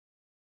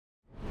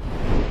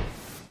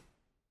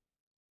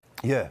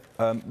Yeah,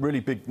 really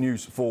big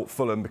news for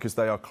Fulham because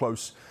they are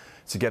close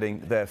to getting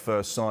their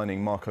first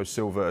signing. Marco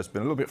Silva has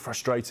been a little bit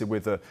frustrated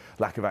with the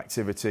lack of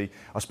activity.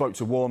 I spoke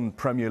to one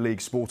Premier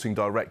League sporting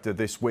director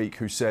this week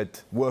who said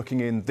working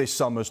in this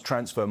summer's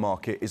transfer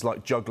market is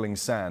like juggling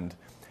sand.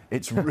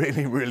 It's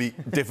really, really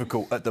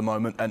difficult at the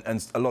moment,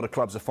 and a lot of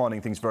clubs are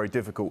finding things very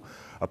difficult,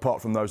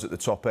 apart from those at the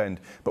top end.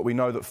 But we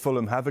know that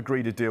Fulham have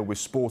agreed a deal with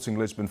Sporting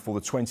Lisbon for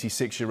the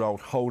 26-year-old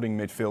holding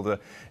midfielder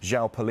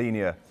Joao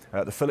Palhinha.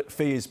 The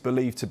fee is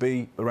believed to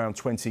be around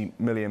 £20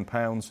 million.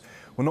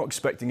 We're not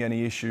expecting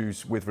any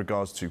issues with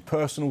regards to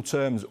personal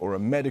terms or a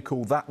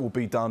medical. That will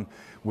be done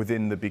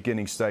within the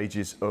beginning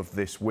stages of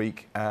this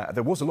week.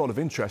 There was a lot of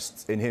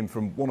interest in him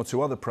from one or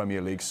two other Premier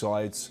League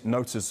sides,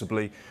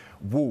 noticeably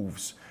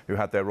Wolves, who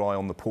had their eye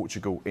on the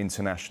Portugal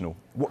international.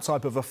 What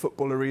type of a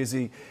footballer is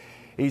he?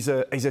 He's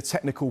a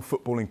technical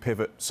footballing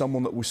pivot,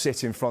 someone that will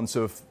sit in front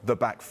of the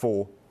back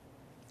four.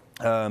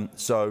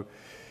 So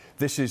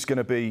this is going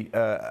to be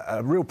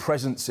a real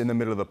presence in the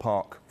middle of the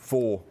park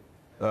for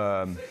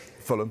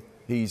Fulham.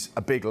 He's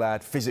a big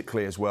lad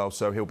physically as well,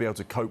 so he'll be able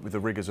to cope with the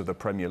rigours of the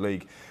Premier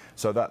League.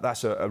 So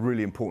that's a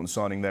really important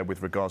signing there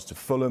with regards to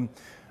Fulham.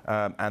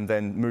 And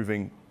then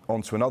moving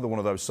on to another one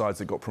of those sides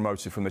that got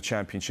promoted from the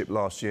Championship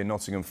last year,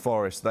 Nottingham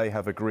Forest. They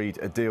have agreed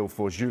a deal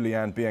for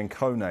Julian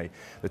Biancone,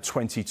 the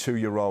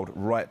 22-year-old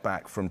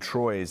right-back from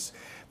Troyes.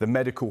 The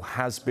medical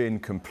has been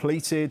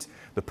completed.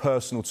 The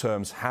personal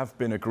terms have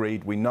been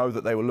agreed. We know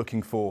that they were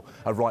looking for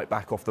a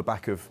right-back off the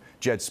back of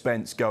Jed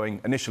Spence, going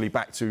initially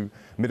back to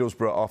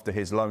Middlesbrough after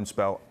his loan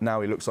spell.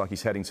 Now he looks like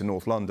he's heading to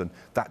North London.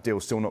 That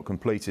deal's still not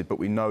completed, but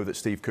we know that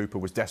Steve Cooper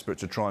was desperate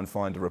to try and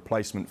find a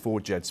replacement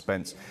for Jed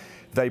Spence.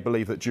 They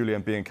believe that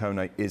Julian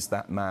Biancone is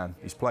that man.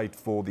 He's played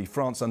for the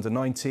France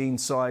under-19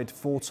 side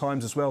 4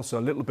 times as well, so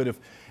a little bit of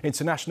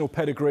international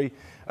pedigree,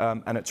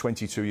 and at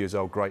 22 years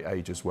old, great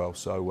age as well.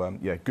 So,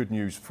 yeah, good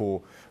news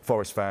for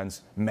Forest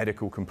fans.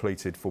 Medical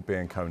completed for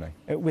Biancone.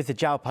 With the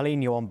Joao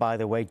Palhinha on, by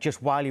the way,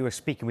 just while you were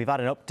speaking, we've had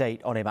an update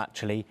on him,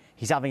 actually.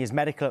 He's having his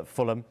medical at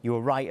Fulham. You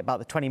were right about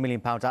the £20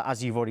 million,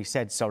 as you've already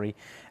said, sorry.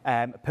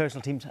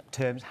 Personal team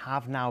terms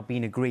have now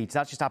been agreed. So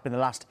that's just happened in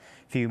the last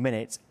few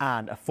minutes,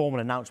 and a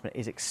formal announcement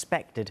is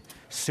expected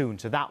soon.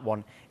 So that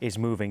one is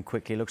moving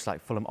quickly. It looks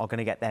like Fulham are going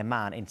to get their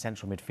man in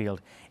central midfield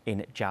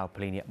in Joao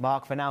Palhinha.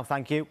 Mark, for now,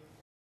 thank you.